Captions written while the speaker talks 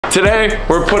Today,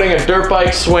 we're putting a dirt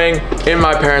bike swing in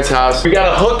my parents' house. We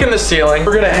got a hook in the ceiling.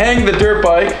 We're gonna hang the dirt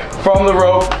bike from the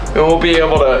rope and we'll be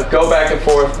able to go back and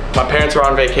forth. My parents are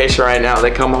on vacation right now. They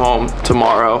come home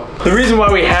tomorrow. The reason why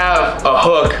we have a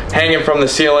hook hanging from the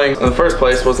ceiling in the first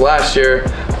place was last year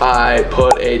I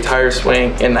put a tire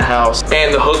swing in the house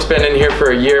and the hook's been in here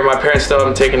for a year. My parents still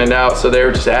haven't taken it out, so they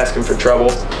were just asking for trouble.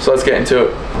 So let's get into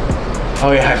it.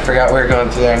 Oh yeah, I forgot we were going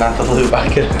through there, not the loop. I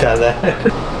could have done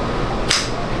that.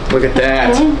 Look at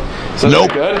that. So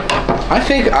nope. Is it good? I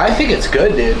think it's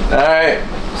good, dude. Alright,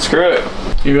 screw it.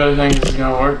 You really think this is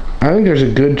gonna work? I think there's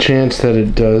a good chance that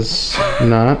it does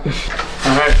not.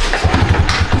 Alright.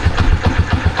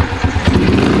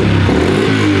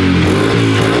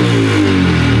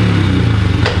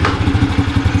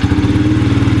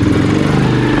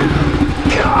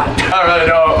 God, I don't really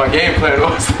know what my game plan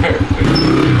was there.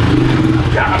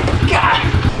 God.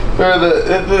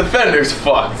 The fender's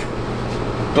fucked.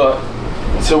 But,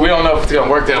 so we don't know if it's gonna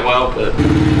work that well, but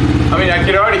I mean, I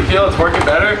can already feel it's working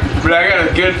better, but I got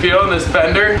a good feeling this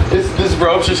fender, this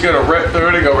rope's just gonna rip through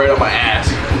it and go right on my ass.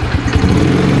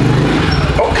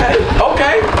 Okay.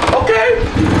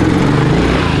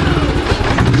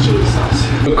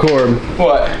 Jesus. Corb.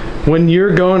 What? When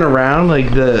you're going around,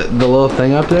 like the little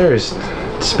thing up there is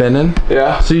spinning.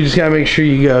 Yeah. So you just gotta make sure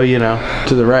you go, you know,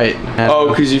 to the right. Oh,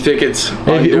 because you think it's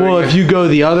if you go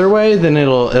the other way, then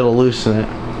it'll loosen it.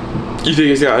 You think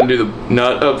it's gonna undo the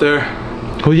nut up there?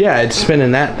 Well, yeah, it's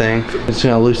spinning that thing. It's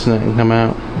gonna loosen it and come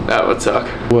out. That would suck.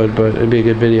 Would, but it'd be a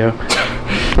good video.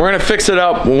 We're gonna fix it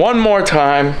up one more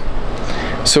time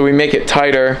so we make it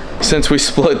tighter since we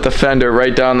split the fender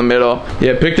right down the middle.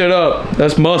 Yeah, pick that up.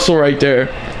 That's muscle right there.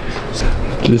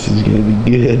 This is gonna be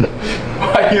good.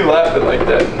 Why are you laughing like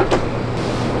that?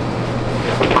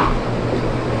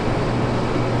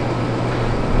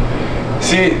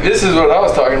 See, this is what I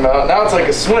was talking about. Now it's like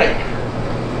a swing.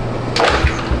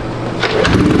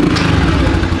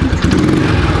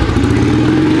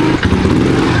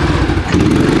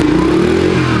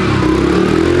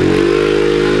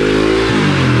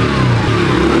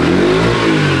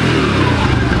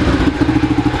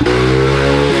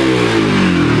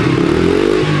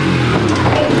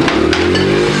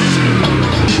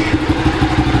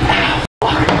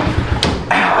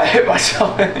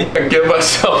 I give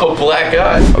myself a black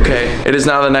eye. Okay, it is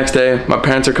now the next day. My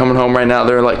parents are coming home right now.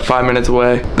 They're like 5 minutes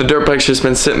away. The dirt bike's just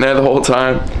been sitting there the whole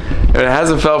time. And it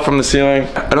hasn't fell from the ceiling.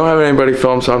 I don't have anybody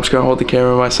film, so I'm just gonna hold the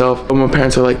camera myself. But my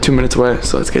parents are like 2 minutes away,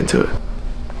 so let's get into it.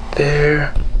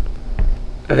 There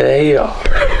they are.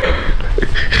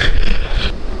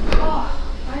 Oh,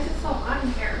 why is it so hot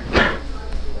in here?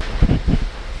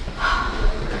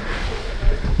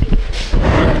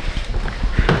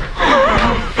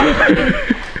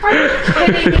 Are you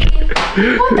kidding me?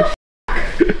 What the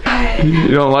f***?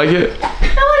 You don't like it? No,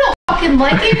 I don't fucking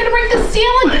like it. You're gonna break the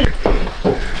ceiling.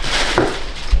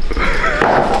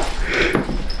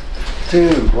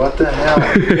 Dude, what the hell?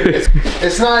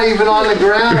 It's not even on the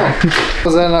ground.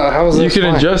 How was that? You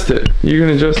can adjust it. You can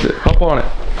adjust it. Hop on it.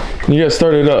 You gotta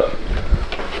start it up.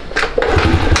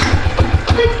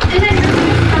 Like, and then you're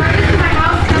gonna start it to my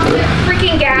house smells like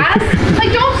freaking gas?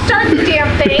 Like, don't start the damn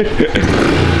thing.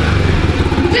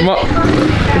 Just encouraging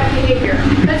bad behavior.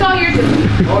 That's all you're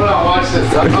doing. Hold on, watch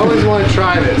this. I always want to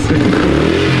try this.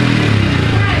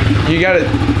 You gotta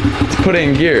put it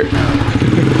in gear.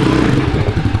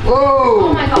 Whoa!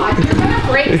 Oh my god, you're gonna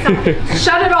break something.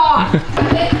 Shut it off. It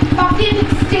fucking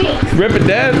stinks. Rip it,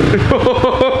 Dad.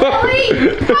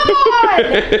 Really? Come on!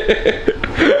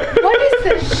 What is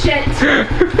this shit?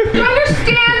 You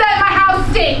understand that my house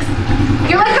stinks?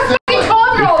 You're like a fucking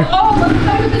 12-year-old. Oh, let's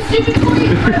play with the stupid toy.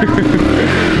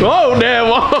 Oh,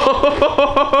 damn.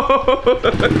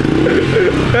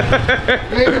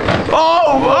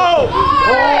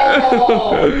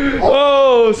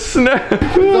 Oh, snap.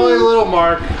 It's only a little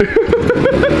mark.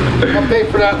 I'll pay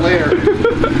for that later.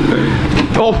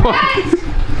 Oh my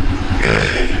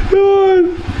God.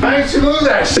 Why didn't you move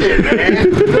that shit, man?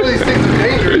 These things are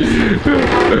dangerous.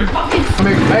 I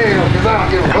make mayo because I don't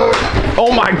give a fuck.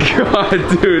 Oh my God,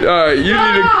 dude. Alright,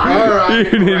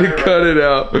 you need to cut it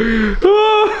out.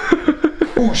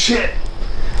 Oh shit.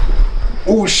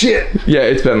 Oh shit. Yeah,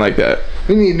 it's been like that.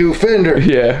 We need a new fender.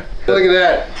 Yeah. Look at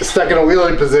that. It's stuck in a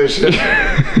wheelie position.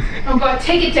 Oh god,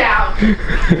 take it down.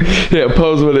 Yeah,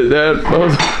 pose with it, Dad.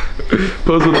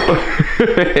 Pose with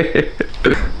it.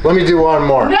 Let me do one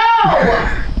more. No!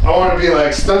 I want to be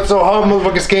like, stunt so hard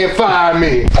motherfuckers can't find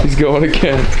me. He's going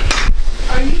again.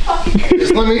 Are you fucking kidding?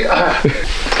 Just let me...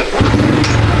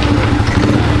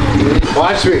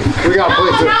 Watch me. We got No,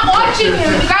 I'm not watching you.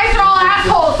 You guys are all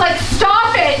assholes. Like,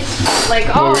 stop it. Like,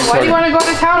 oh, why do you want to go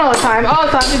to town all the time? Oh,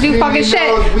 so I have to do fucking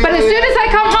shit. But as soon as I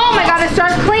come home, I gotta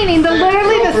start cleaning.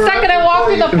 Literally the second I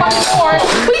walk through the fucking door.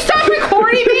 Will you stop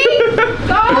recording me?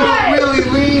 God! Really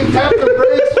lean, tap the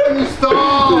brakes when you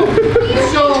stall.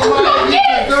 Show them why you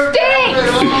deserve to have it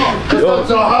all. It's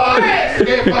so hard.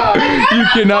 Get by. You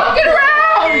cannot. Fucking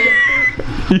around!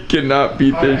 You cannot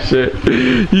beat this shit.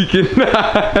 You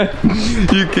cannot.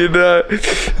 You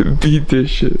cannot beat this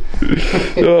shit.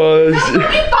 Oh, That's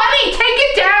fucking funny. Take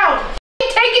it down.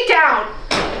 Take it down.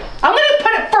 I'm gonna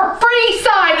put it for free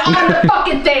sign on the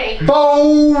fucking thing.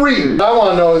 Boring. I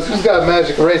want to know is who's got a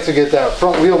magic eraser to get that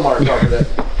front wheel mark off of that.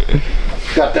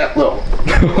 Got that little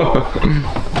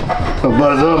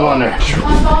buzz up on there.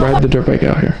 Ride the dirt bike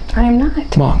out here. I am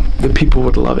not. Mom, the people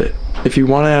would love it. If you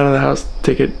want it out of the house,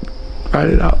 take it, ride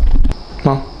it out.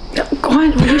 Mom. Go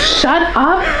on, will you shut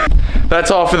up?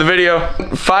 That's all for the video.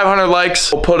 500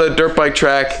 likes, we'll put a dirt bike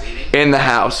track in the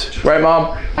house. Right,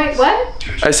 Mom? Wait, what?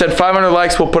 I said 500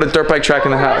 likes, we'll put a dirt bike track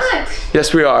in the house. Not.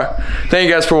 Yes, we are. Thank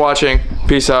you guys for watching.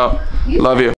 Peace out. Love you.